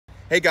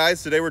Hey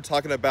guys, today we're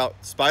talking about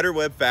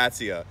spiderweb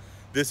Fatsia.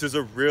 This is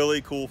a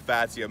really cool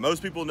Fatsia.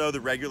 Most people know the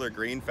regular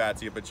green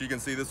Fatsia, but you can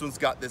see this one's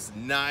got this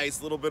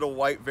nice little bit of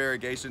white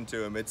variegation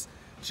to him. It's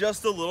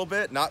just a little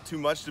bit, not too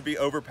much to be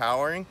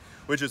overpowering,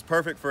 which is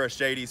perfect for a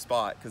shady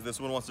spot because this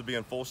one wants to be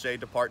in full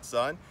shade to part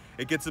sun.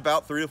 It gets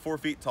about 3 to 4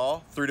 feet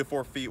tall, 3 to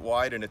 4 feet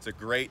wide, and it's a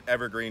great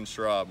evergreen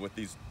shrub with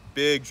these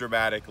big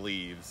dramatic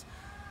leaves.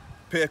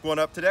 Pick one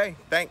up today.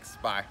 Thanks,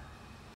 bye.